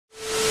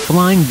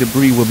Flying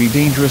debris will be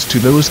dangerous to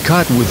those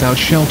caught without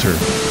shelter.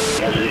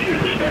 Has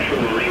issued a special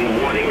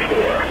marine warning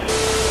for.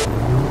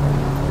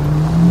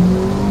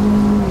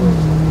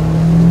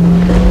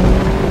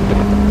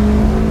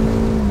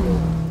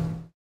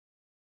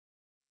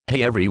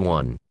 Hey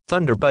everyone,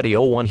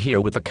 ThunderBuddy01 here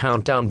with a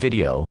countdown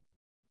video.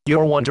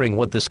 You're wondering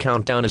what this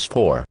countdown is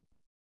for.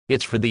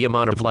 It's for the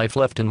amount of life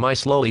left in my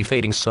slowly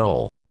fading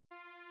soul.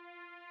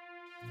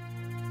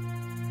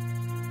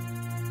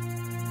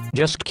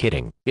 Just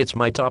kidding, it's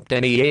my top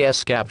 10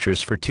 EAS captures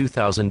for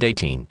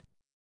 2018.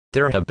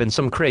 There have been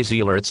some crazy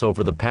alerts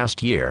over the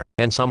past year,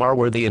 and some are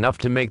worthy enough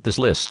to make this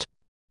list.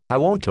 I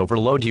won't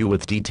overload you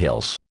with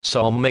details,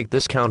 so I'll make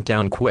this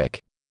countdown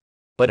quick.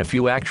 But if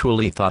you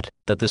actually thought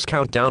that this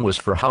countdown was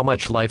for how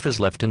much life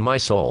is left in my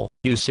soul,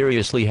 you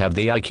seriously have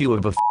the IQ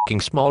of a f***ing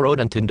small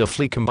rodent and a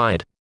flea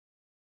combined.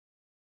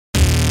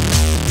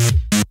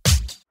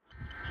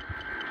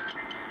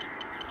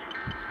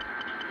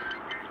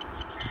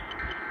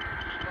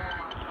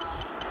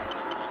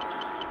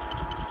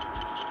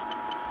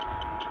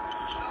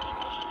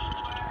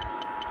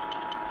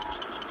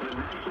 The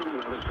National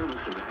Weather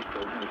Service in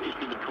Nashville has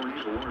issued a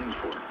tornado warning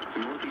for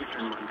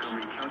northeastern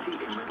Montgomery County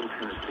in Middle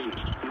Tennessee,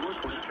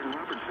 northwestern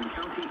Robertson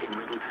County in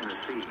Middle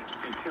Tennessee,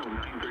 until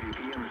 9:30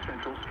 p.m.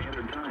 Central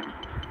Standard Time.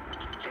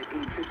 At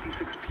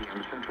 8:56 p.m.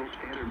 Central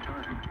Standard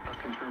Time, a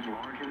confirmed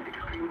large and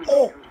extremely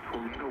dangerous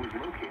tornado is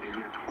located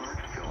near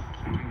Clarksville,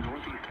 moving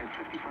northeast at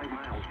 55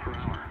 miles per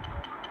hour.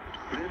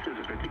 This is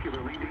a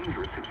particularly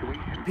dangerous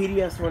situation.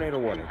 PDS tornado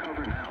warning.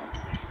 Cover now.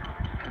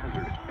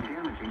 Hazard,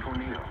 damaging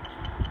tornado.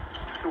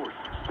 Source,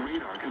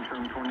 radar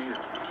confirmed tornado.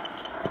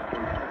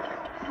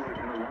 You are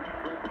in a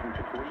life-threatening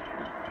situation.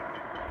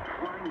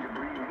 Flying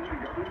debris may be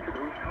deadly to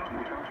those caught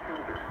without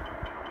shelter.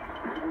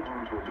 Mobile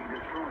homes will be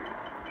destroyed.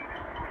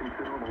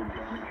 Considerable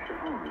damage to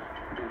homes,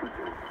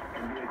 businesses,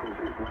 and vehicles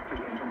is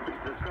likely, and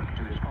complete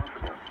destruction is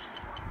possible.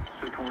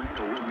 The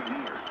tornado will be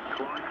near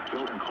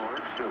Clarksville and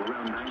Clarksville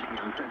around 9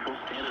 p.m. Central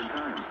Standard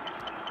Time.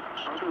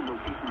 Other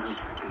locations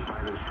affected by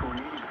this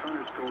tornadic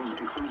thunderstorm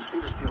include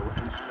Cedar Hill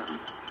and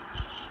Adams.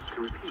 To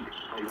repeat,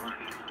 a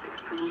large,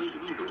 extremely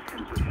dangerous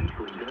and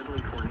potentially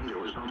deadly tornado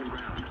is on the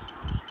ground.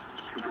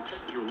 To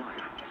protect your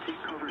life,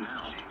 take cover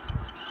now.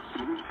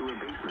 Move to a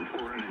basement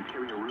or an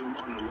interior room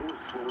on the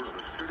lowest floor of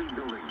a sturdy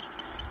building.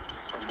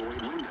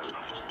 Avoid windows.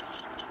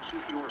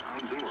 If you are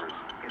outdoors,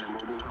 in a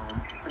mobile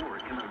home, or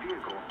in a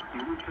vehicle,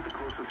 move to the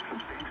closest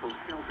substantial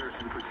shelter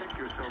and protect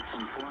yourself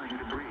from flying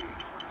debris.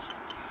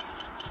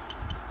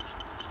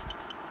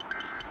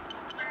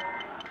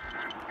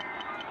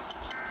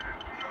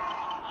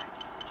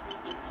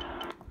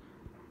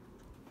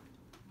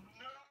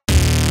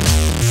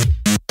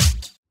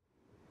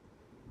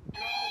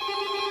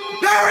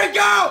 There we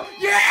go!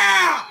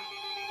 Yeah!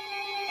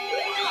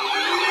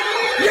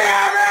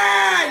 Yeah,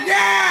 man!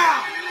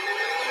 Yeah!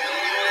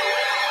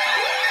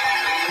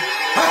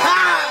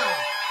 Ha-ha!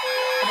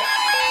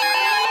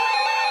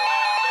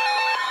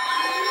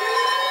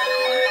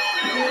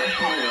 The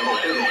National Weather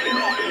Service in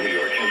New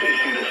York has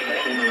issued a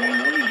special marine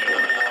warning for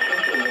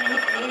Central Long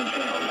Island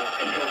Sound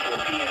until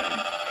 4 p.m.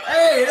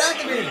 Hey,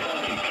 that's me! 4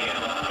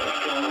 p.m. A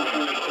strong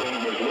thunderstorm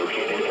was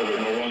located over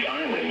Norwalk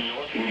Island,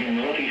 moving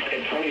northeast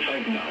at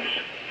 25 knots.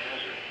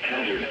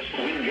 Hazard,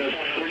 wind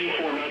gusts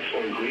 34 knots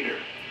or greater.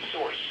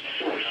 Source,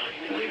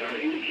 radar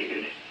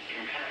indicated.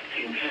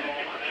 Impact,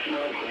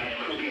 small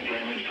craft could be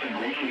damaged and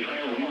greatly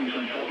higher winds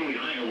and probably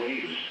higher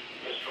waves.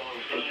 A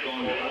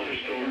strong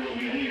thunderstorm will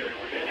be near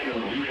Petfield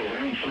Route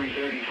around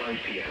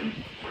 3:35 p.m.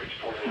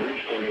 Bridgeport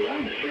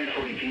around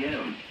 3:40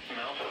 p.m.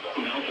 Mouth of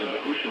the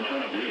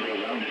Housatonic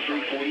River around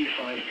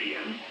 3:45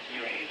 p.m.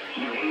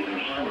 New Haven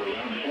Harbor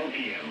around 4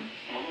 p.m.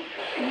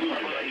 Move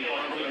to Safe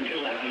Harbor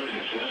until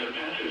hazardous weather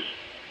passes.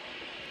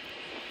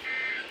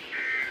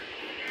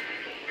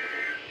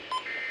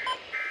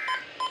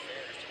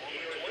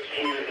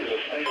 Here is a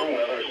special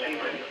weather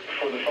statement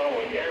for the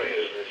following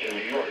areas in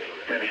New York: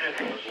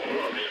 Manhattan,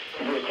 Bronx,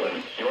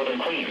 Brooklyn, Northern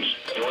Queens,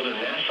 Northern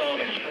Nassau,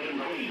 and Southern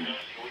Queens.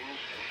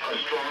 A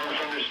strong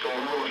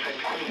thunderstorm will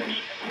affect Queens,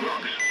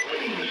 Bronx,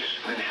 Queens,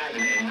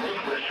 Manhattan, and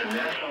northwestern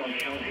Nassau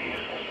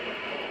counties.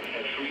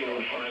 At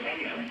 3:05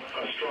 p.m.,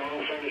 a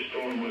strong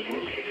thunderstorm was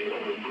located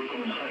over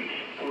Brooklyn Heights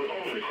or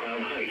over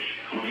Crown Heights,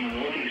 moving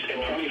northeast at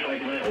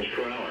 25 miles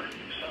per hour.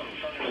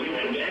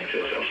 Winds in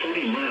excess of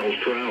 30 miles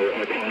per hour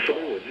are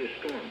possible with this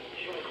storm.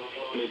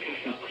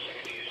 Location.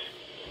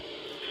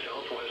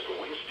 Southwest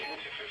winds 10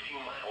 to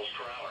 15 miles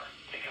per hour,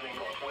 becoming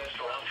northwest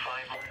around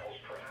 5 miles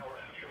per hour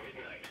after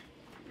midnight.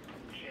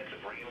 Chance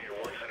of rain near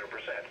 100%.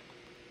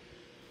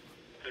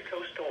 The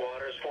coastal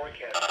waters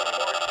forecast for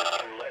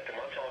March inlet to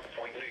Montauk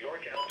Point, New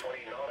York, out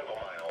 20 nautical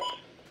miles.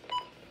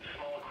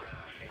 Small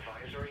craft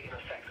advisory in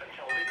effect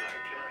until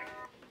midnight tonight.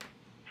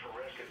 For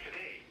rest of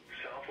today,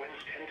 south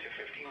winds 10 to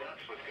 15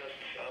 knots with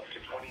gusts up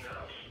to 20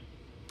 knots.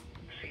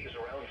 Seas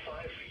around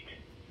 5 feet.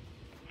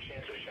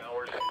 Chance of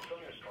showers and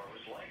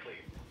thunderstorms likely.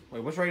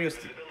 Wait, which radio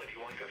station? Visibility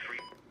 1 to 3.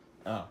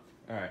 Oh,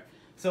 alright.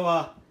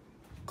 So,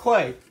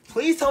 Clay,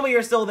 please tell me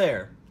you're still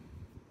there.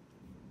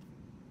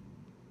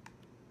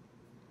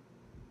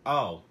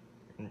 Oh,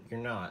 you're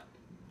not.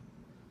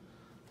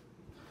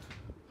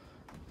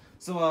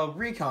 So,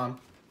 recon.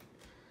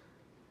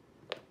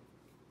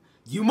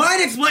 You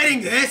mind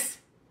explaining this?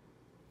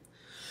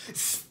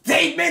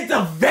 Statement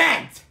of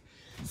fact!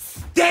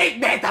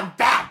 Statement of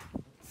fact!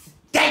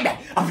 Statement!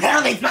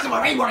 Apparently Special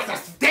Marine Warriors are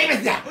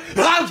statements now!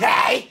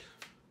 Okay!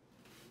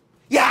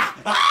 Yeah!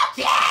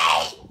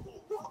 Okay!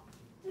 What?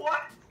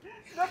 What?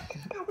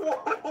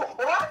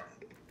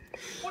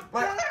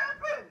 What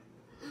happened?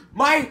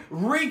 My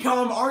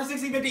Recon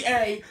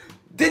R1650A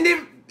didn't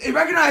even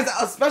recognize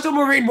a Special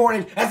Marine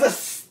Warning as a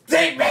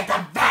statement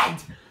of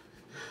fact!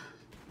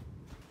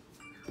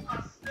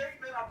 A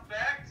statement of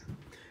fact?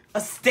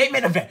 A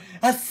statement event.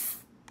 A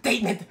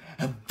statement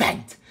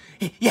event.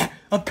 Yeah,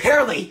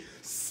 apparently,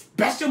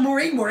 Special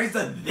Marine Warriors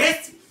of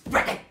this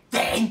frickin'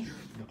 thing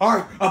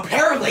are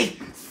apparently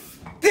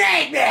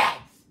statements!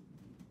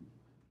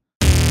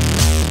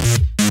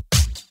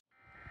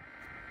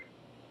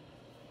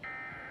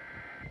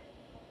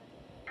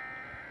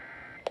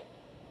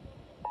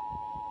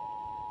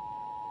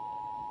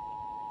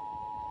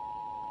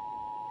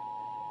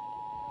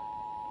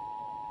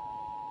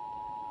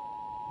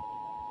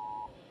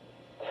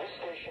 This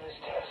station is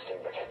testing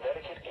the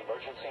Connecticut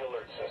Emergency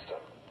Alert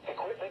System.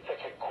 Equipment that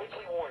can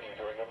quickly warn you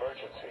during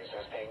emergencies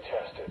is being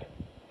tested.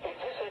 If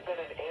this had been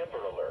an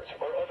Amber Alert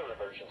or other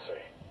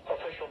emergency,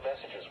 official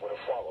messages would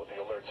have followed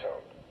the alert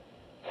tone.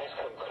 This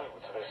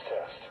concludes this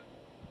test.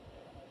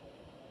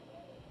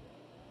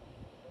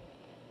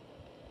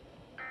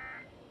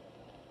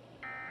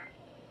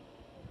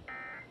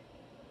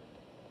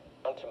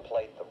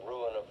 Contemplate the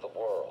ruin of the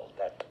world.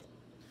 That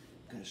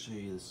I'm gonna show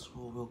you the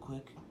scroll real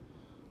quick.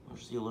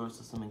 Watch the alert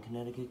system in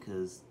Connecticut,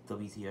 because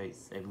WTI,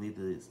 I believe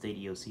the state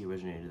EOC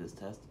originated this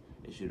test,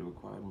 issued a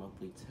required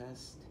monthly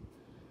test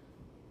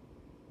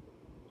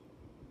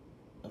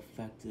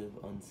effective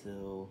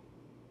until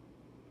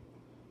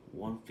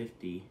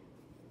 150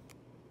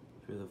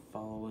 for the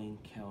following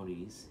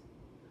counties.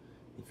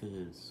 If it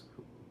is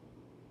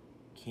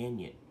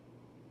Canyon,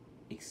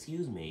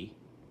 excuse me.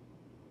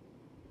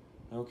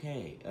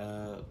 Okay,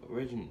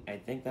 I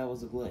think that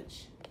was a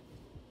glitch.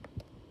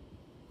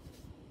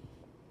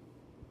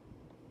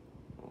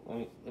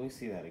 Let me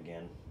see that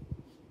again.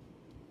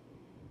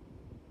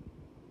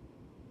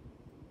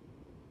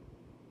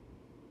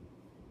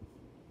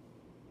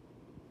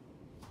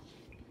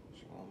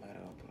 So while I'm at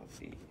it, I'll put up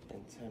the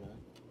antenna.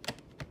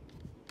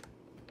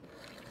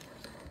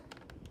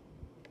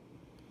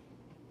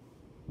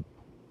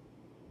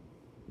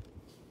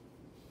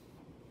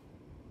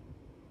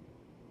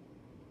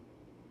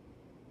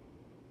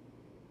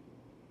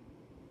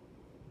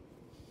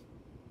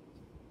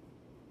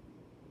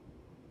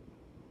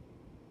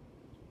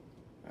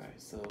 Alright,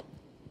 so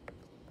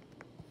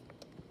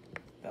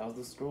that was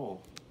the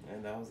scroll,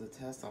 and that was the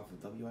test off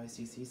of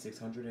WICC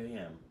 600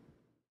 AM.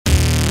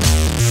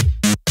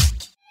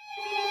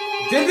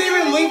 Didn't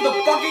even leave the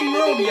fucking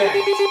room yet!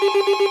 Hey!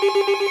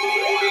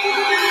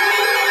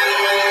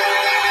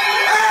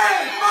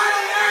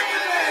 Finally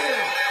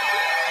activated!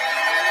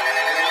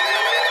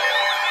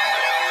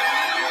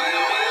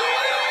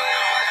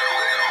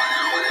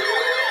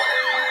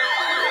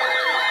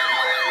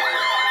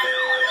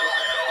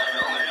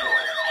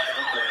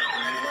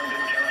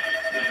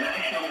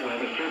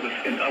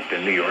 In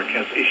Upton, New York,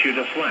 has issued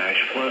a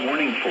flash flood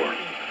warning for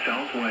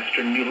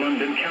southwestern New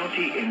London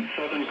County in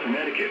southern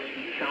Connecticut,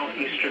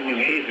 southeastern New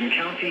Haven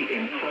County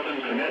in southern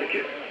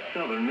Connecticut,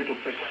 southern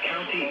Middlesex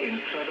County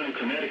in southern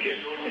Connecticut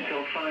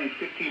until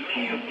 5:15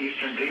 p.m.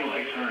 Eastern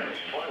Daylight Time.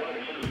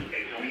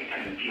 At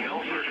 3:10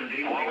 p.m. Eastern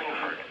Daylight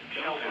Time,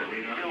 Delta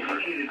radar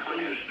indicated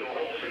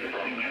thunderstorms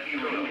suggesting heavy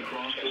rain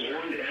across the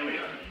warned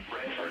area.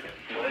 Flash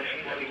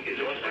flooding is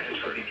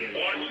expected to begin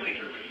shortly.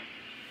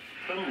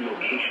 Some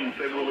locations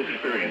that will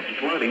experience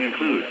flooding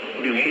include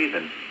New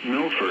Haven,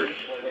 Milford,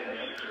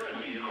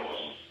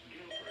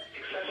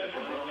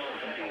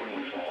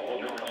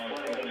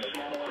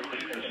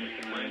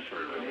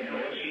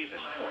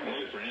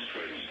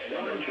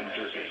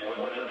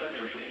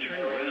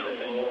 turn around.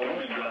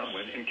 Don't drop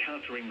when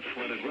encountering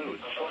flooded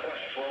roads.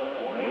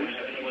 Most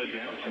flood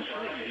damage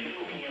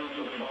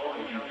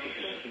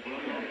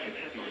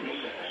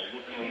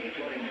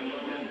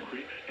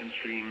creeks and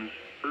streams,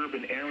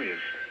 urban areas,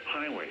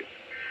 highways,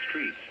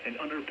 streets, and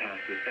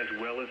underpasses, as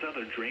well as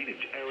other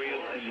drainage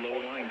areas and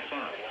low-lying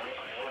spots.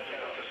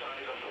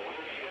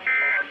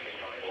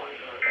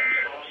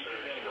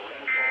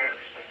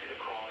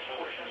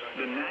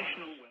 The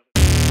National Weather...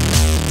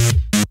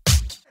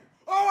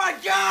 Oh my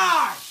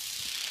god!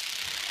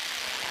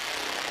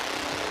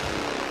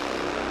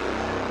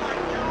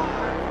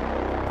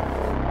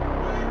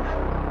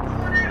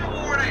 Tornado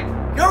warning!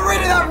 You're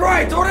reading that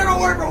right! Tornado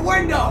warning for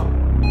window!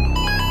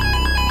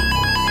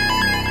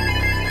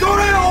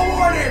 Tornado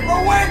warning for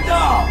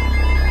window!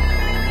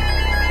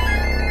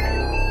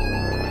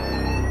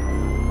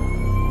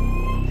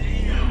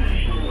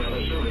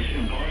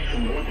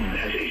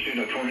 Has issued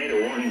a tornado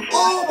warning for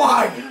Oh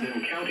my!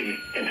 Linden County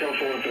until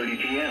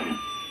 4:30 p.m.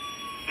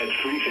 At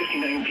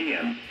 3:59 p.m.,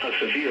 p.m., a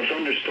severe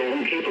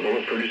thunderstorm capable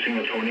of producing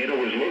a tornado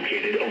was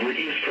located over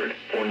Eastford,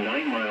 or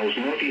 9 miles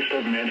northeast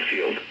of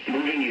Mansfield,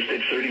 moving east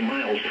at 30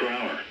 miles per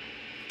hour.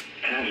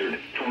 Hazard,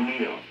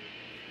 tornado.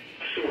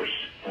 Source,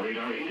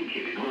 radar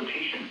indicated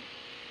rotation.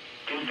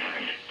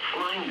 Impact,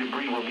 flying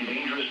debris will be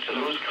dangerous to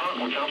those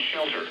caught without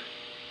shelter.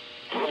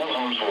 Mobile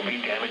homes will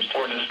be damaged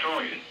or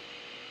destroyed.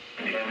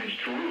 Damage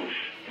to roofs,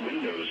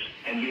 windows,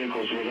 and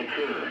vehicles will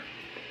occur.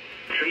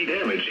 Tree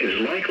damage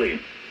is likely.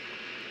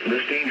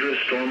 This dangerous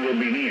storm will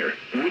be near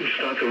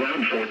Woodstock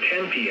around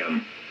 4:10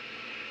 p.m.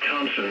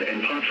 Thompson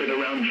and Potford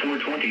around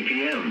 4:20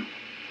 p.m.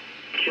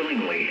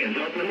 Killingly and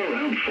Putnam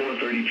around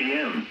 4:30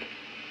 p.m.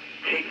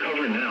 Take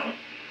cover now.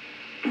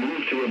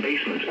 Move to a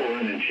basement or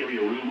an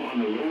interior room on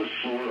the lowest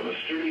floor of a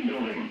sturdy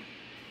building.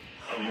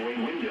 Avoid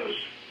windows.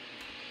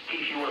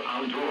 If you are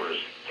outdoors,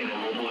 in a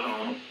mobile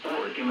home,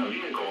 or in a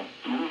vehicle,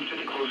 move to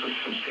the closest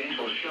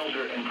substantial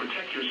shelter and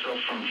protect yourself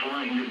from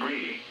flying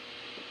debris.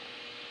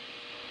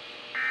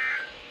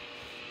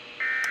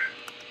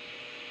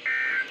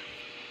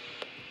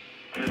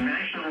 The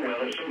National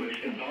Weather Service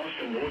in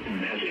Boston Morton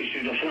has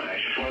issued a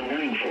flash flood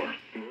warning for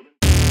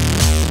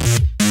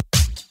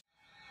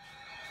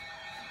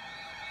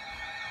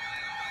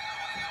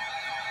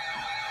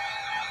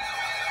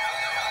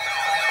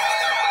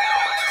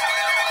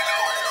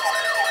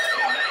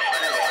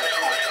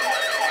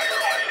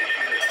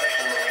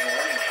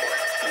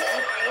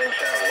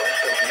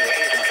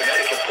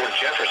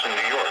Jefferson,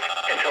 New York,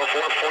 until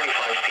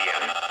 4:45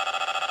 p.m.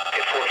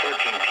 At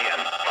 4:13 p.m.,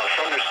 a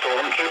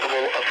thunderstorm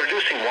capable of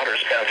producing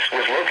waterspouts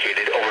was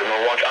located over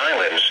Norwalk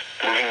Islands,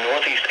 moving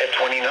northeast at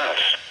 20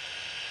 knots.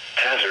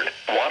 Hazard,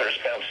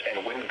 waterspouts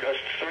and wind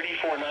gusts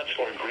 34 knots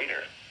or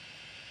greater.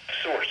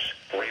 Source,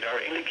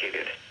 radar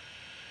indicated.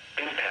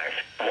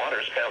 Impact,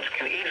 waterspouts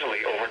can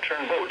easily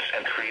overturn boats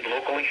and create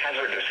locally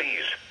hazardous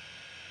seas.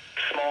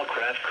 Small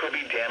craft could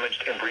be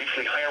damaged in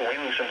briefly higher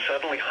winds and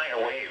suddenly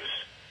higher waves.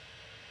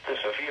 The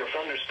severe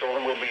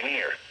thunderstorm will be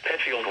near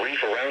Petfield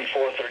Reef around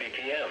 4:30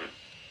 p.m.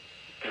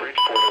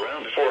 Bridgeport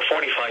around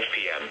 4:45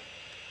 p.m.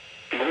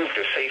 Move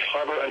to safe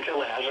harbor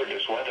until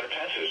hazardous weather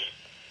passes.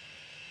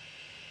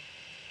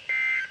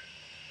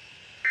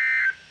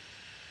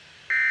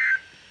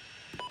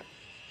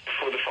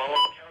 For the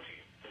following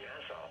county,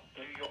 Nassau,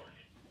 New York.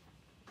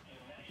 The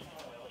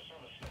National Weather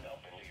Service in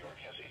Elton, New York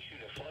has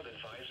issued a flood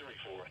advisory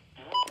for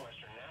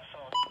northwestern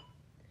Nassau.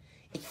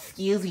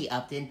 Excuse me,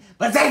 Upton,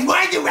 but since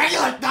when do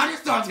regular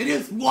thunderstorms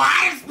produce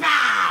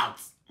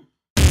waterspouts?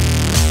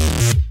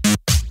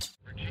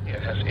 Virginia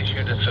has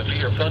issued a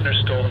severe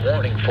thunderstorm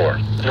warning for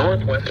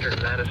northwestern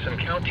Madison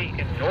County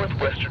in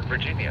northwestern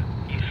Virginia,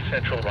 east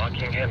central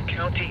Rockingham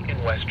County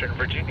in western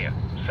Virginia,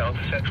 south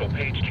central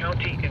Page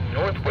County in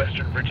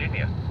northwestern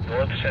Virginia,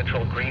 north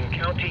central Greene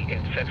County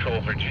in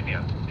central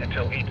Virginia,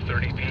 until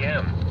 8:30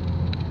 p.m.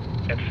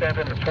 At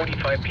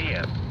 7:45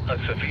 p.m., a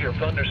severe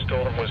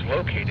thunderstorm was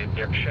located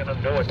near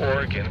Shenandoah,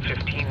 Oregon,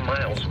 15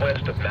 miles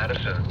west of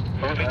Madison,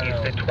 moving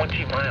east at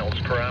 20 miles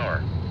per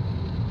hour.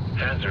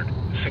 Hazard,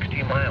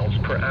 60 miles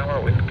per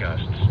hour wind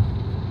gusts.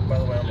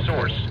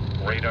 Source,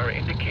 radar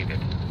indicated.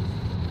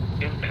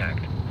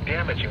 Impact,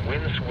 damaging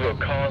winds will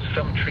cause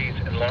some trees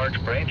and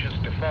large branches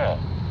to fall.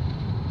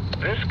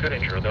 This could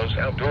injure those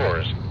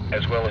outdoors,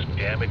 as well as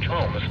damage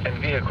homes and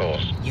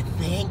vehicles. You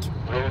think?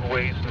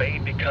 Roadways may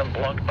become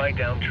blocked by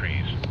downed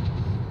trees.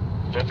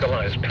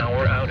 Localized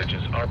power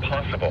outages are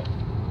possible.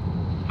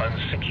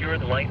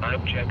 Unsecured light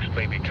objects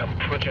may become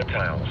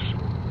projectiles.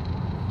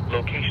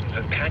 Locations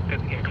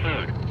impacted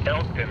include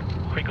Elkton,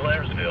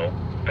 Criglersville,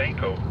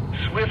 Banco,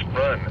 Swift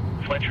Run,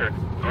 Fletcher,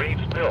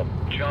 Gravesville,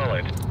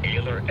 Joliet,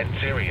 Ayler, and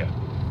Syria.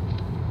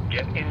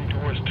 Get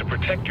indoors to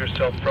protect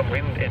yourself from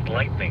wind and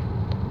lightning.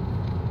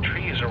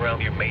 Trees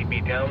around you may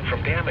be down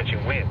from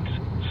damaging winds,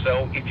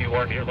 so if you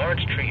are near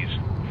large trees,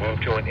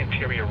 move to an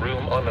interior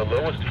room on the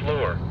lowest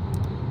floor.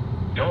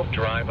 Don't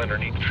drive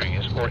underneath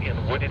trees or in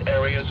wooded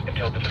areas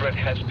until the threat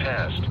has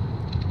passed.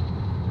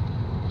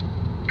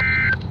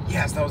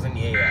 Yes, that was an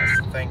EAS.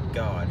 Thank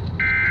God.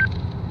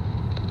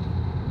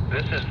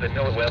 This is the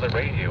NOAA Weather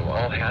Radio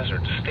All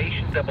Hazards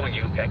Station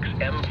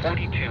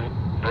WXM42,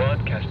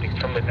 broadcasting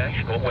from the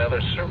National Weather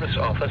Service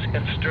office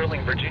in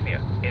Sterling, Virginia,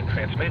 and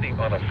transmitting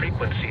on a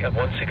frequency of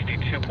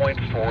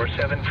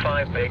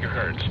 162.475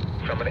 megahertz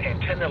from an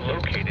antenna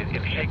located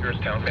in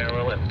Hagerstown,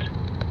 Maryland.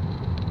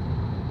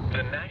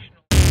 The National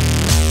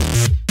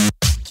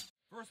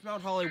First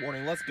Mount Holly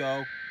warning, let's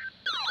go.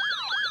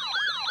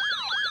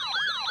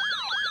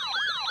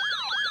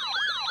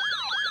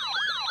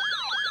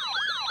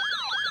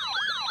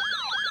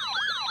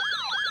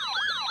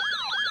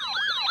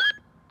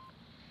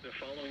 The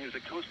following is a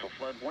coastal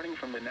flood warning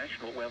from the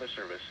National Weather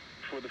Service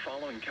for the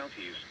following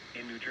counties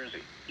in New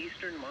Jersey: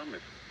 Eastern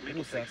Monmouth,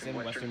 Middlesex, and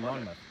Western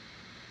Monmouth.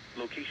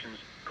 Locations: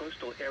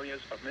 coastal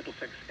areas of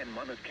Middlesex and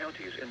Monmouth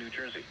counties in New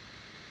Jersey.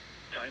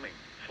 Timing: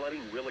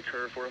 flooding will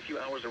occur for a few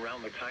hours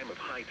around the time of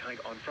high tide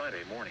on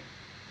Friday morning.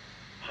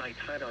 High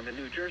tide on the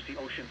New Jersey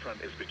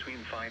oceanfront is between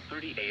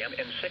 5:30 a.m.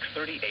 and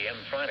 6:30 a.m.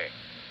 Friday.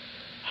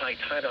 high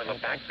tide on the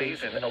back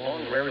basin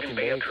along Raritan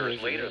Bay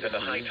occurs later than the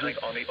high tide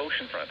on the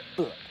oceanfront.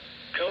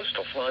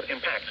 Coastal flood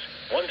impacts.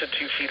 1 to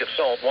 2 feet of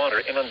salt water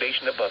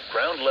inundation above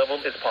ground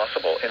level is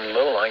possible in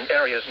low-lying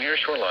areas near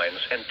shorelines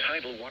and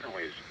tidal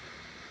waterways.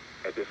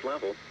 At this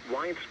level,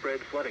 widespread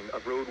flooding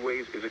of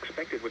roadways is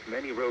expected, with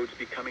many roads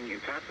becoming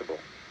impassable.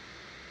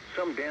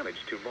 Some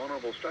damage to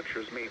vulnerable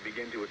structures may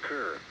begin to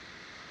occur.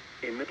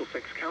 In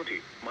Middlesex County,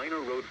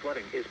 minor road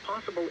flooding is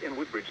possible in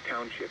Woodbridge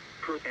Township,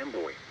 Perth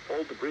Amboy,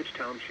 Old Bridge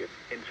Township,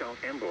 and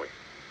South Amboy.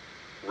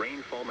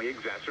 Rainfall may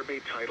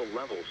exacerbate tidal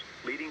levels,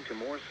 leading to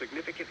more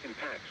significant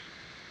impacts.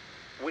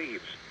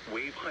 Wave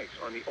heights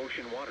on the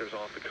ocean waters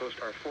off the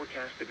coast are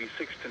forecast to be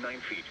 6 to 9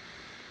 feet.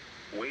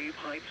 Wave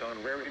heights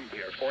on Raritan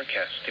Bay are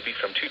forecast to be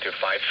from 2 to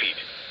 5 feet.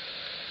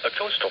 A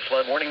coastal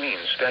flood warning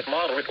means that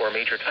moderate or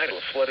major tidal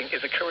flooding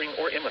is occurring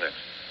or imminent.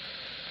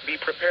 Be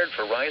prepared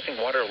for rising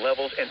water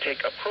levels and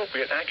take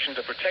appropriate action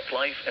to protect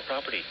life and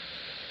property.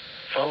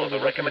 Follow the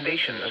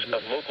recommendations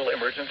of local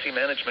emergency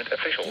management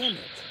officials.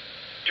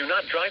 Do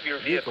not drive your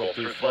vehicle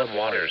through flood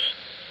waters.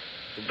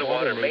 The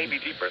water may be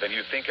deeper than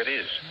you think it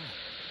is.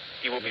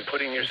 You will be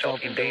putting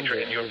yourself in danger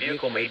and your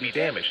vehicle may be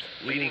damaged,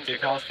 leading to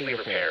costly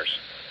repairs.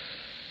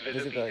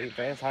 Visit the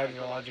Advanced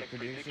Hydrologic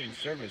Prediction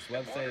Service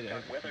website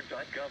at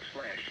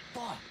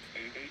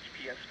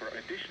weather.gov/AHPS for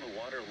additional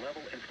water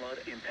level and flood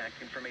impact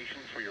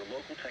information for your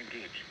local tide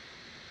gauge.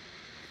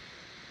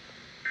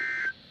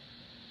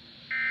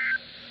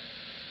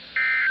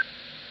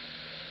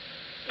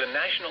 The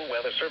National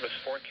Weather Service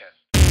forecast.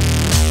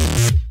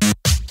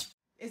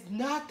 It's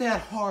not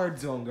that hard,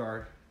 Zone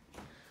Guard.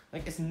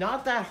 Like, it's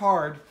not that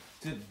hard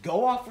to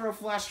go off for a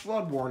flash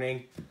flood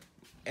warning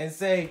and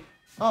say,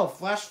 oh,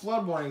 flash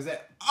flood warnings.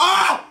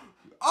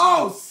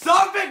 Oh,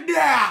 Suffolk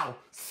now!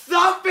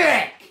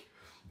 Suffolk!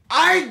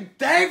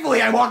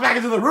 Thankfully, I walked back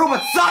into the room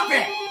with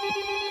Suffolk!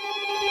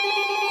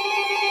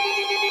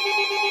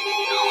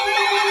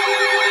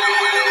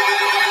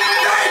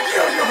 Thank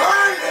you, you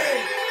heard me!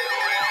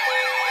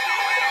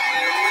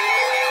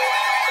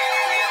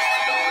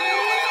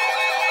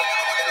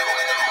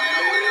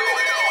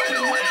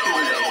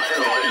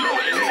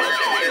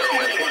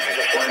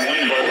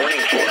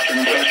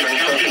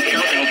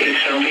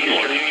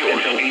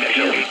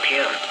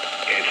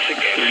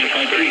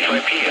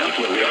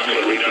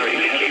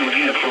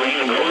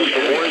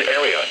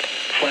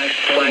 Flash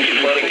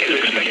flooding is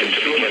expected to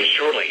begin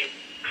shortly.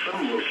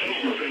 Some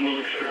locations that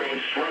will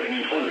experience flooding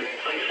include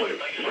Icewood,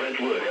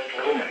 Redwood,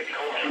 Comac,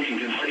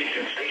 Huntington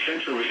Station,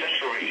 Century,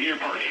 Deer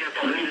Park,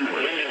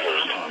 Lindenwood,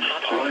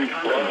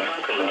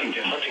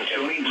 Huntington,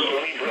 Stony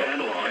Brook,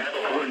 Babylon,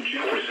 Fort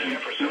Jefferson,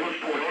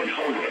 Northport, and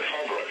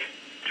Holbrook.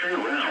 Turn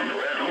around,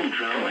 don't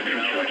drown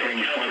in sheltering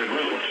flooded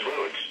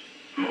roads.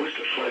 Most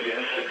flood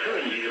deaths occur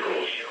in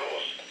vehicles.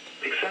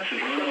 Excessive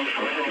runoff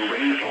from heavy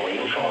rainfall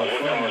will cause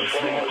flooding of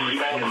small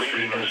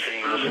streams,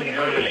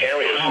 urban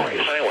areas,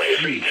 highways,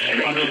 streets,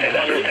 and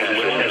underpasses,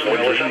 as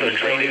well as other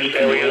drainage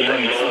areas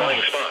and low-lying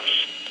spots.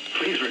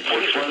 Please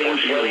report flooding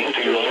to your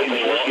local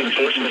law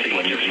enforcement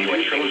agency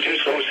when you do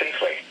so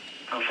safely.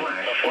 A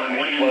flood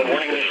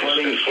warning is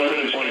flooding is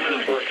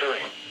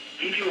occurring.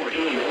 If you are in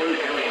an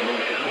area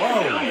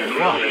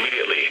locale,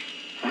 immediately.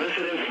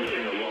 Residents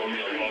within the long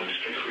streams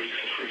and creeks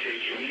should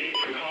take immediate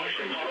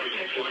precautions to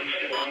protect life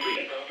and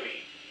property.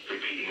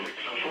 Repeating, a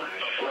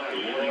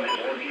flood warning has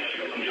been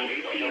issued until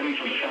 8 p.m.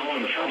 from the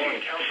following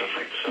county: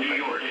 Suffolk, New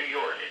York.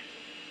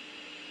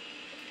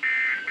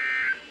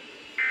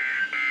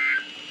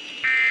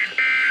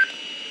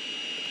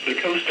 The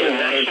Coastal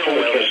National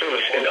Weather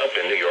Service in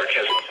Upton, New York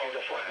has called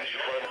a flash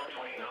flood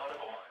 20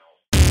 nautical miles.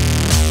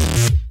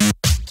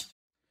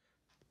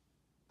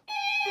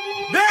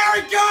 There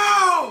we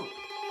go!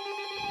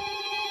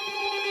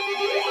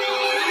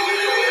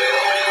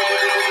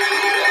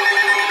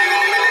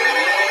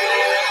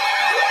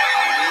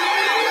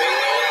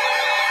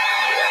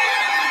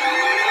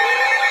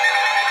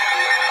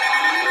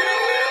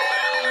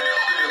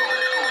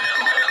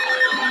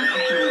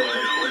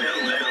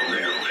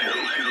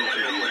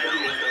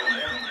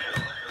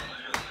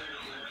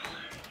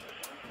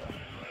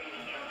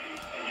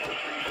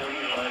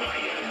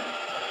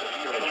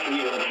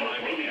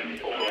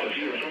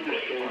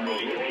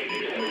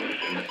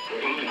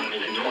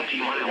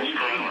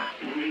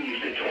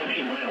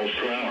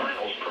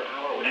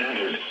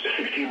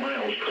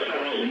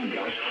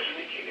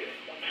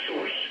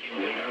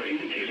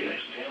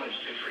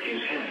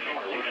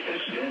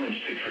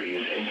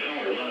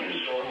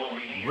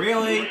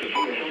 Really?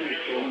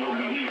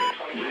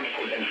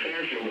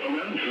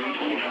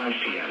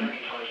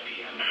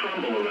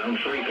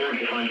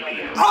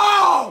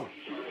 Oh!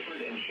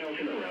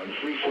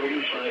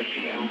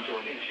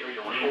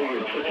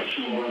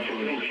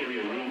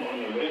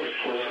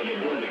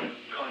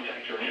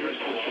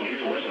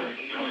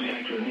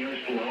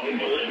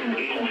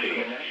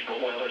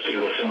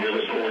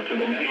 To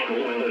the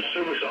National Weather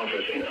Service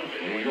office in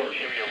Upton, New York.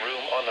 Interior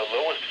room on the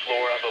lowest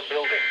floor of a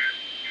building.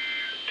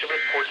 To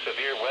report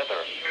severe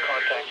weather,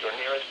 contact your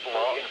nearest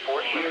law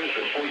enforcement Here's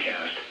the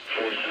forecast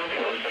for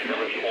southwest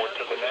Connecticut. Report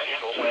to the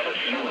National Weather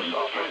Service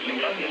Office in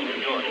London, New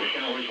York.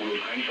 Showers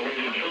with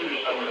isolated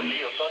thunderstorms.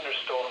 A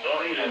thunderstorm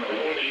warning has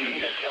been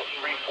issued until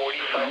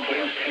 3:45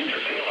 p.m.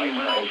 Eastern Daylight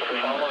Time for the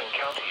following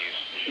counties: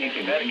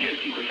 Connecticut,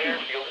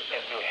 Fairfield,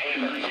 and New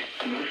Haven.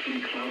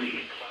 Mostly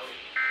cloudy.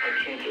 A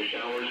chance of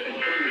showers and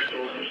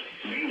thunderstorms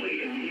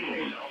mainly in the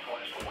evening.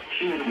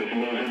 Humid with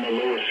lows in the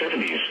lower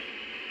 70s.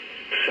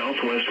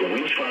 Southwest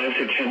winds 5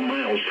 to 10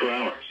 miles per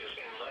hour.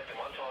 Inside the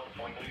Montauk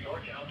Point, New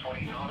York, out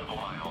 20 nautical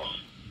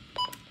miles.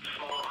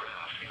 Small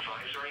craft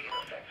advisory in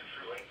effect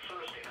through late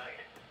Thursday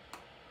night.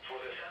 For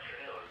this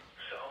afternoon,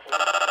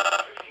 southwest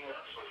 15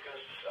 knots with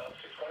gusts up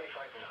to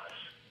 25 knots.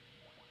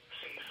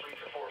 Seas 3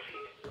 to 4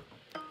 feet.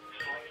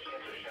 Slight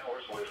chance of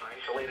showers with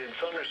isolated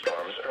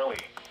thunderstorms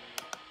early.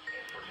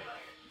 And for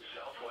tonight,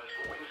 southwest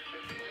winds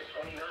 15 to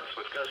 20 knots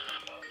with gusts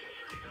up to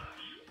 30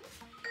 knots.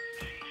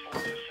 Seas 4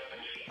 to 7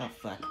 feet. Oh,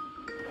 fuck.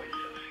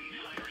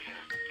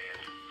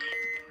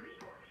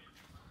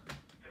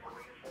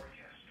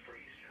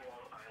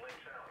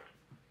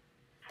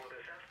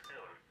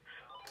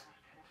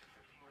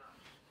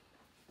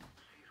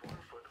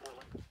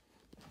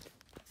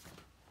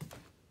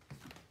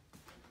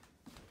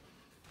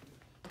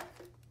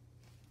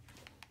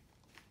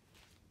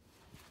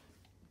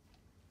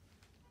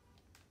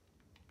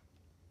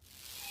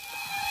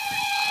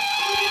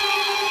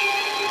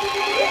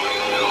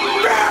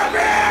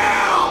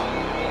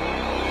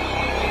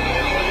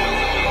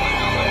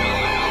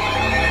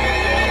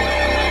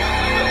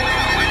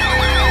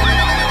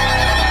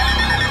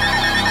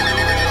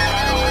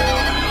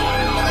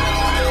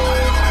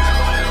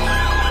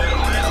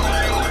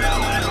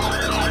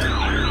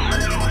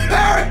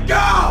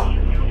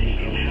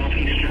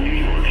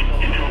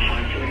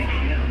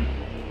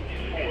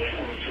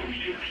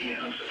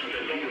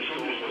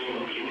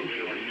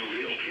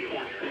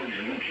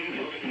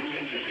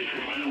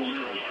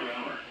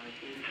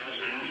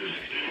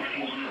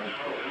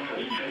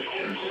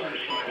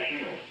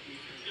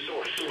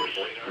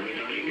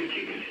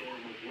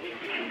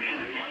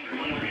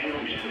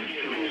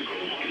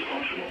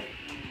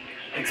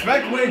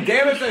 Expect wind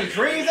damage to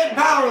trees and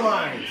power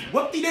lines.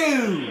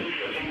 Whoop-de-doo.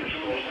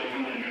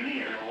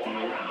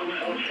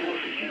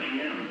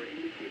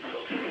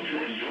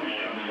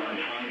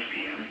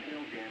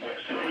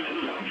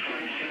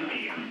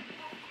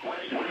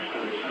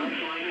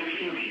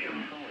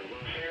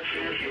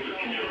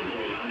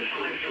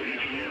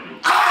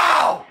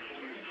 Ow!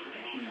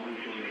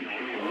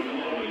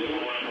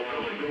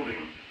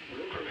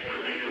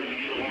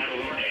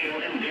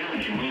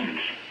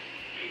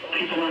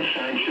 People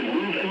outside should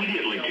move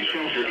immediately to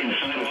shelter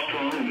inside a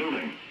strong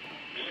building.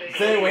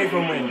 Stay away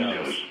from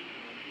windows.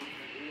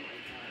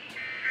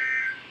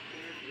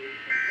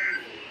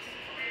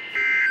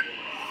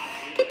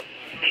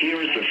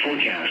 Here is the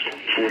forecast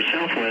for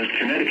southwest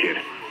Connecticut.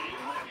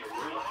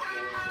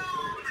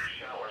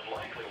 Showers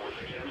likely with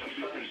a chance of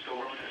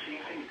thunderstorms this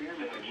evening. Then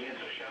a chance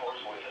of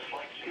showers with a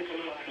slight chance of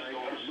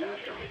thunderstorms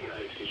after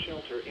midnight to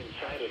shelter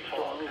inside a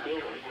strong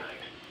building.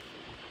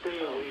 Stay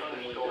away from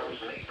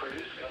thunderstorms may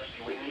produce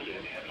gusty winds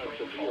and heavy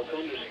rainfall. A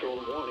thunderstorm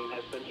warning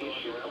has been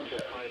issued until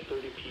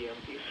 5:30 p.m.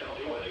 Eastern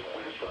Daylight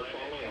Time for the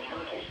following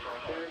counties: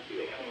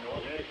 Fairfield,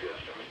 Connecticut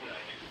after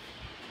midnight.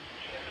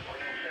 Chance of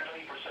rain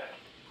 70%.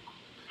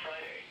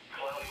 Friday,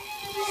 cloudy.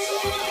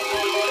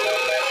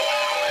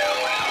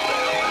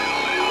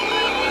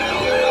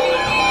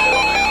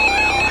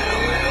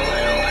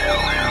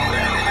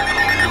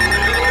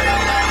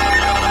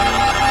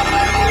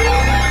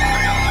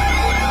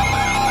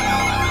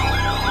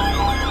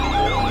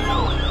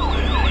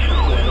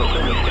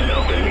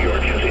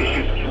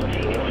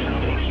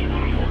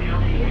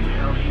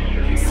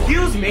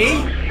 Excuse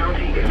me?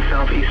 County in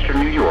southeastern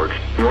New York,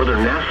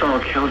 northern Nassau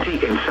County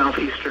in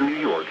southeastern New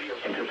York.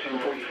 Until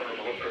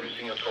 10:45,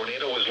 producing a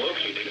tornado was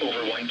located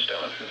over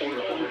Whitestone.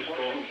 Or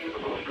overflowing,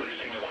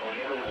 producing a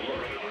tornado was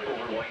located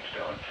over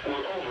Whitestone. Or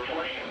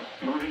overflowing,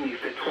 Moving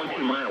east at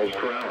 20 miles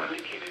per hour.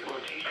 indicated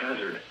rotation.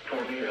 Hazard,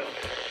 tornado.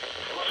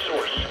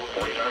 Source,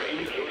 radar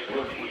indicates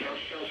rotation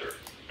shelter.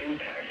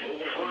 Impact.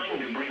 Flying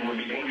debris will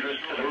be dangerous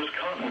to those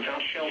caught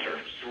without shelter.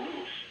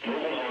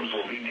 Mobile homes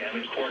will be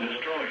damaged or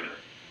destroyed.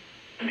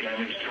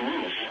 Damage to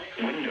roofs,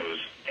 windows,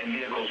 and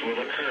vehicles will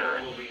occur.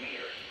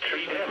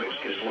 Tree damage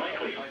is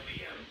likely.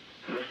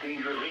 This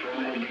dangerous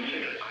storm will be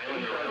hit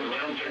island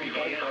around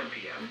 10:35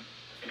 p.m.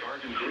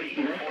 Great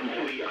Neck and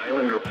City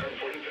Island around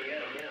 10:40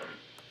 p.m.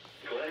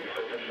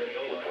 Glencoe has been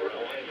over for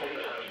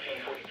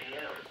 9:45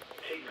 p.m.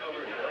 Take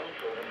cover now.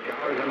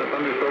 Showers and a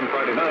thunderstorm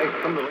Friday night.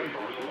 Some of the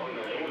rainfall.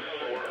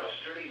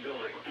 Sturdy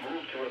building.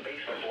 Move to a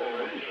basement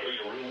or windows.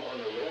 Room on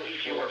the roof.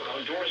 If you are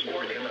outdoors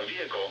or in a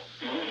vehicle,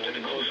 move to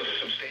the closest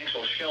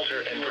substantial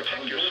shelter and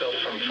protect yourself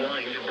from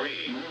flying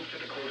debris. Move to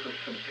the closest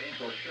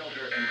substantial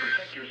shelter and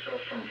protect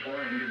yourself from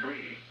flying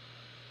debris.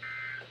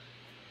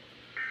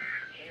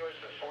 Here is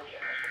the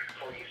forecast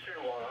for eastern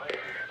Long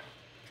Island.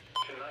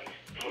 Tonight,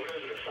 here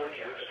is the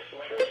forecast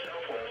for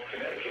southwest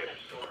Connecticut.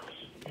 Storms.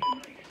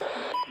 Tonight,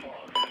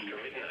 fog after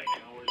midnight.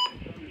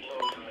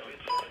 Lows in the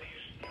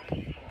mid-70s.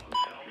 Fog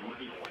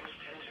southwest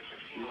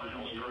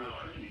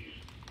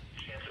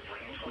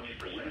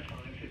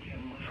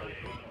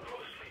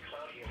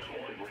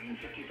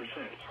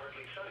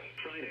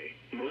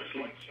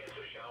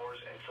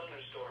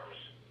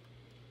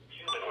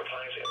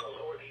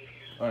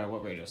Alright,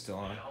 what radio's still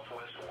on?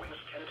 Southwest winds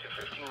 10 to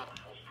 15 miles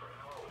per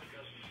hour with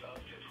gusts up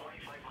to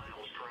 25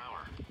 miles per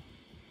hour.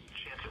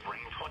 Chance of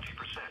rain 20%.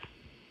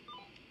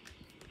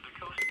 The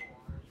coastal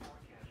waters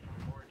forecast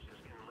for oranges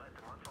inlet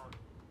the month on.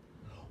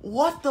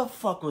 What the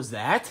fuck was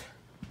that?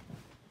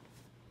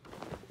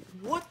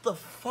 What the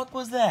fuck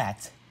was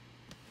that?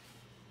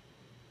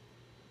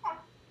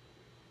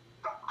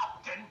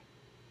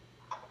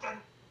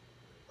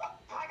 What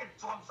kind of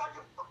drugs are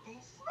you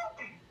fucking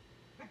smoking?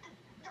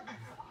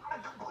 Out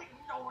of complete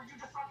nowhere, you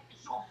decided to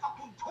show a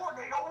fucking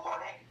tornado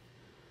warning?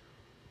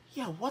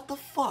 Yeah, what the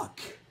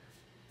fuck?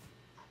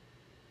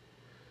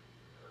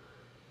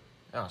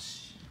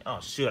 Oh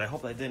shoot, I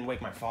hope that didn't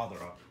wake my father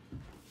up.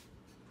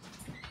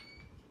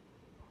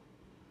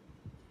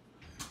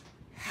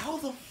 How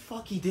the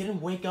fuck he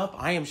didn't wake up?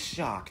 I am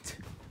shocked.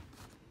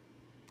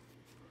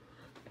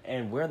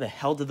 And where the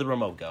hell did the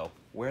remote go?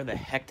 Where the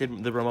heck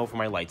did the remote for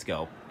my lights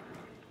go?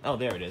 Oh,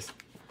 there it is.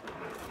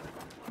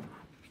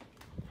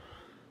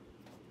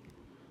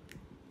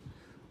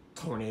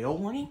 Tornado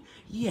warning?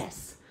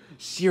 Yes.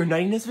 Sheer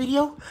nuttiness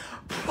video?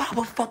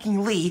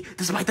 Probably,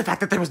 despite the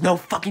fact that there was no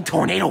fucking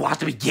tornado watch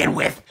to begin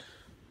with.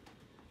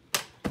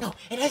 No,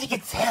 and as you can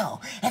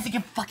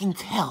fucking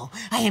tell,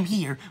 I am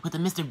here with the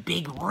Mr.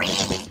 Big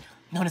Red,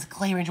 known as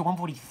Clay Ranger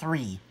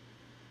 143.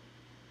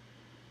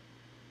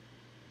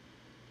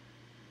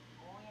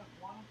 Only has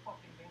one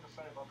fucking thing to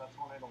say about that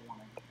tornado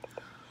warning.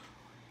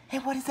 Hey,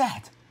 what is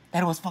that?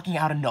 That it was fucking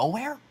out of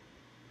nowhere?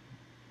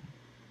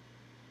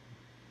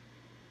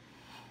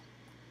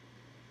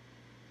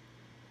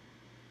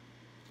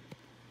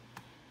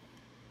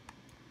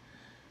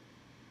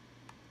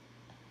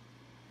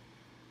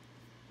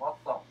 What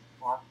the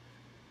fuck?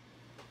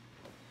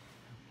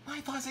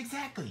 My thoughts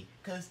exactly,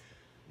 because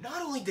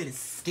not only did it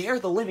scare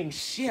the living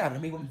shit out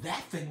of me when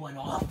that thing went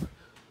off,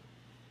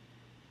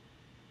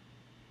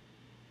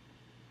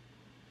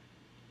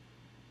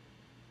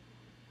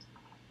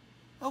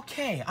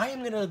 okay, I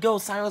am gonna go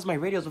silence my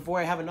radios before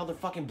I have another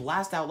fucking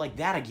blast out like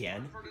that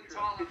again.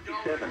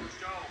 57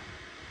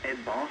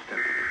 at Boston.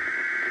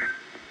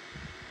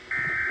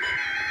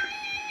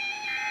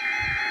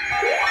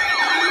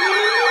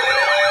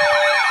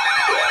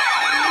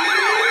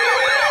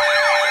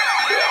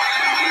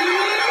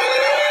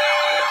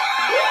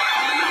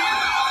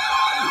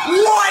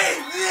 What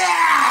is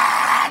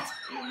that?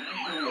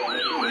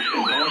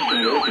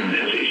 Boston Open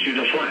has issued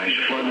a flash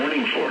flood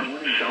warning for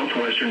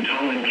southwestern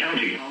Tolland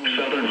County,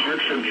 southern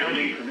Hartford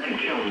County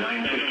until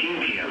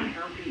 9:15 p.m.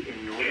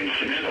 At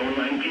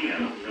 6:09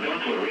 p.m.,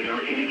 Doppler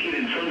radar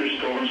indicated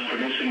thunderstorms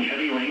producing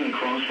heavy rain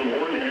across the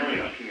Warren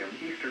area.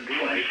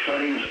 Flash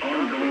flooding is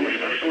ongoing,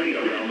 especially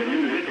around the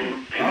New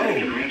Whitman,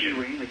 Connecticut region.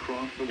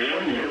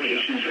 Some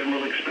locations that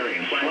will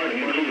experience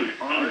flooding include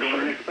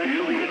Hartford,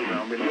 New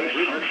Whitman, West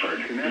Hartford,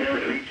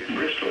 Meriden,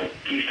 Bristol,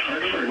 East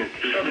Hartford,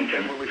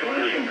 Southington,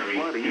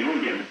 Glastonbury,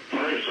 Union,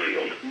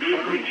 Marsfield,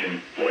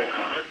 Farmington,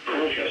 Wolcott,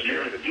 Colchester,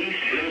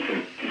 East Hampton,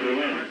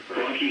 Berlin,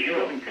 Rocky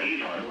Hill,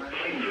 Avon,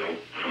 Plainville,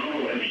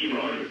 Cromwell, and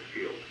Huron.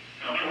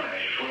 A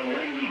flash flood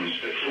warning means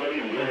that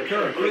flooding will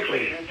occur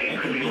quickly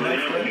and could be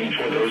life-threatening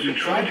for those who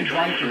try to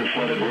drive through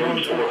flooded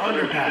roads or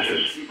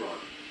underpasses.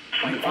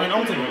 Find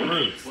alternate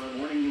routes.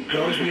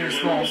 Those near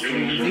small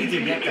streams need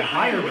to get to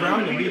higher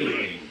ground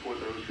immediately.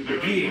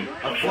 Repeating,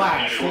 a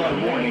flash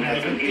flood warning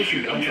has been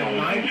issued until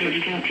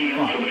 9:30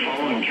 p.m. for the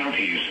following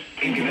counties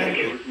in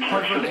Connecticut,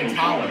 Hartford, and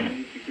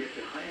Tolland.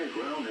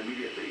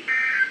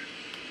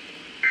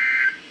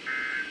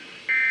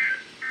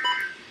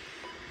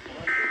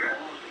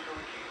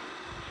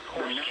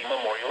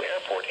 Memorial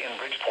Airport in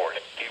Bridgeport.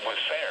 It was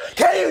fair.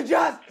 Can you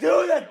just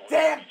do the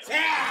damn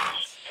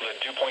test? The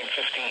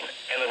 2.15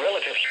 and the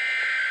relative.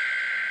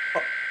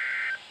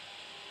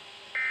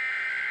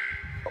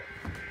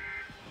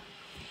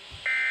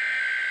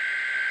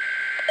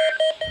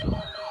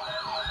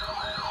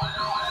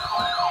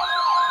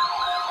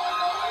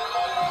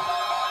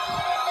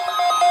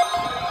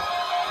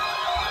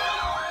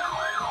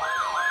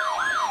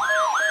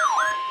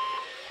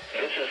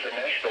 This is the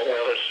National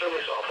Weather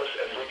Service Office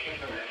at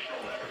Brookhaven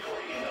National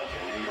Laboratory in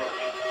Elton, New York.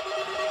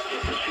 The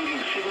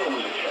preceding signal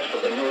was a test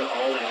of the NOAA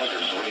All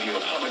Hazards Radio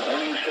Atomic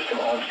Warning System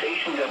on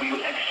Station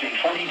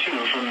WXJ42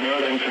 from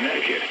Meriden,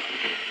 Connecticut.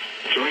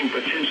 During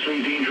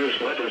potentially dangerous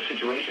weather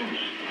situations,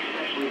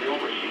 especially the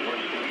oversea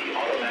ones can be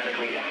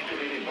automatically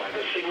activated by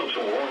the signal to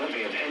warn of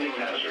the impending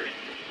hazard.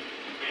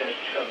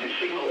 Tests of the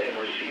signal and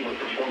receiver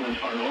performance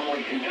are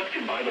normally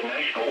conducted by the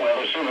National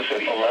Weather Service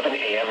at 11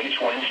 a.m. each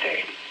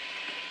Wednesday.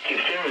 If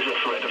there is a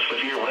threat of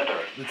severe weather,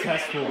 The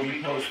test will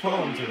be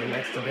postponed to the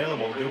next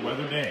available good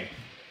weather day.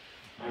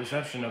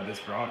 Reception of this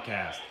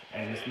broadcast,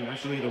 and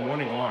especially the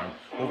warning alarm,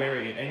 will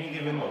vary at any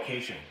given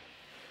location.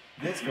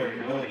 This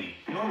variability,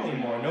 normally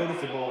more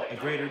noticeable at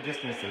greater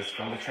distances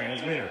from the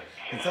transmitter,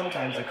 can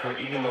sometimes occur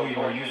even though you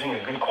are using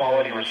a good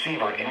quality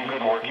receiver in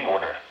good working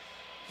order.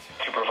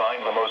 to provide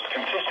the most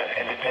consistent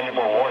and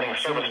dependable warning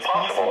service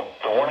possible,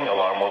 the warning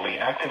alarm will be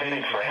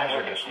activated for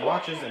hazardous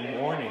Watches and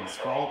warnings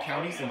for all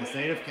counties in the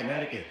state of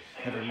Connecticut,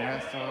 and for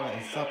Nassau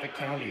and Suffolk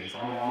counties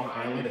on Long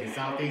Island and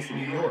southeast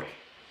New York.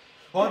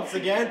 Once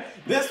again,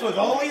 this was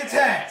only a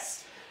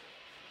test.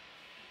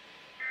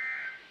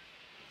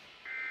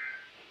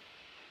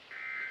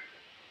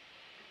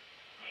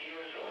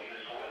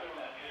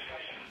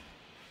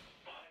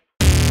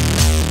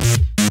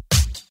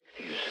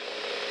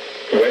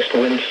 West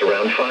winds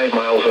around 5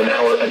 miles an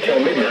hour until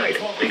midnight,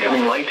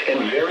 becoming light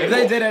and variable. If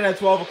they did it at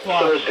 12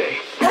 o'clock. Thursday,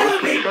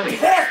 mostly sunny.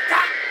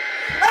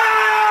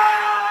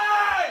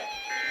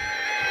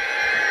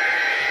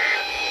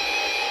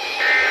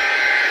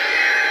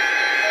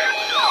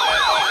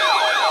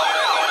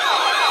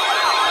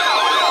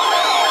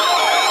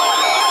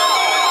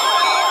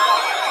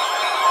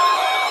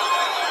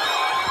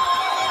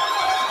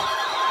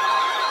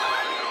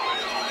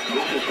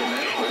 This is the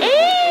National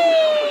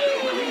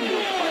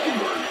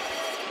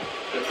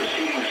The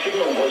preceding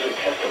signal was a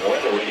test of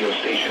weather radio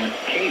station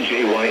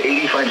KJY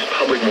 85's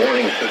public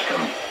warning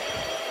system.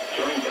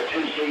 During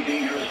potentially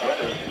dangerous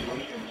weather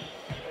situations,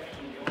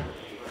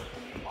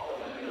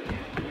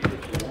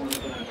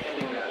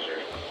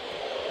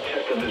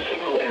 test of the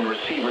signal and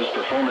receiver's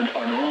performance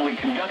are normally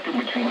conducted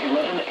between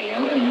 11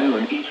 a.m. and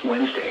noon each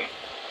Wednesday.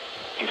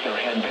 If there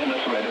had been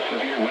a threat of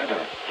severe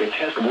weather, the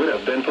test would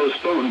have been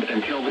postponed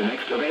until the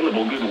next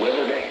available good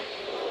weather day.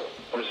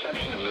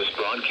 Reception of this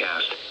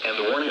broadcast and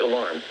the warning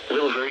alarm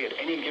will vary at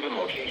any given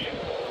location.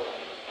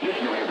 This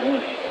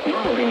variability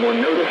normally more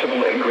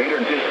noticeable at greater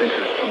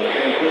distances from the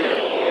transmitter,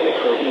 and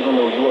occur even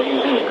though you are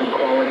using a good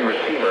quality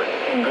receiver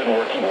in good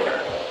working order.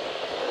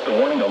 The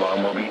warning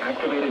alarm will be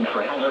activated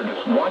for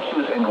hazardous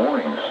watches and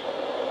warnings.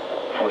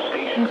 For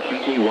station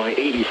KJY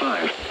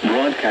 85,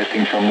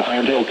 broadcasting from the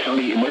Iredell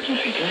County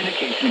Emergency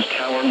Communications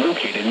Tower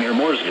located near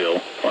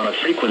Mooresville on a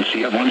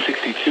frequency of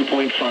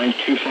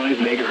 162.525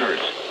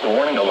 megahertz. The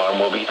warning alarm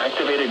will be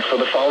activated for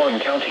the following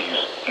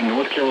counties in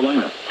North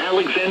Carolina: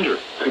 Alexander,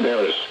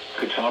 Cabarrus,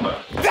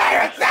 Catawba,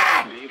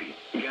 Davie,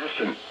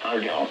 Gaston,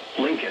 Iredell,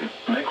 Lincoln,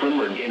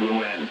 Mecklenburg, and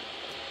Rowan.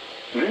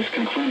 This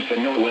concludes the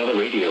NOAA Weather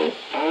Radio.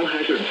 All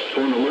hazards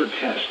for an alert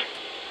test.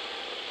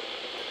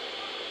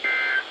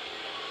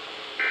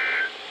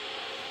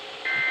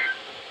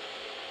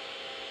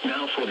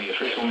 Now for the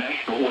official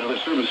National Weather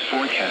Service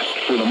forecast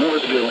for the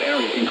Mooresville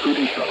area,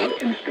 including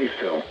Charlotte and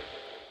Statesville.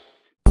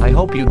 I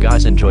hope you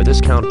guys enjoy this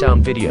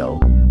countdown video.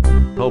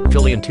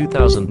 Hopefully in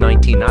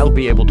 2019 I'll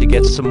be able to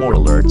get some more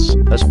alerts,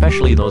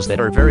 especially those that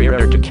are very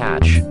rare to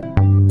catch.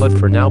 But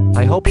for now,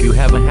 I hope you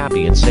have a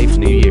happy and safe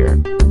new year.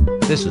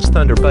 This is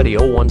Thunder Buddy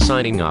 01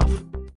 signing off.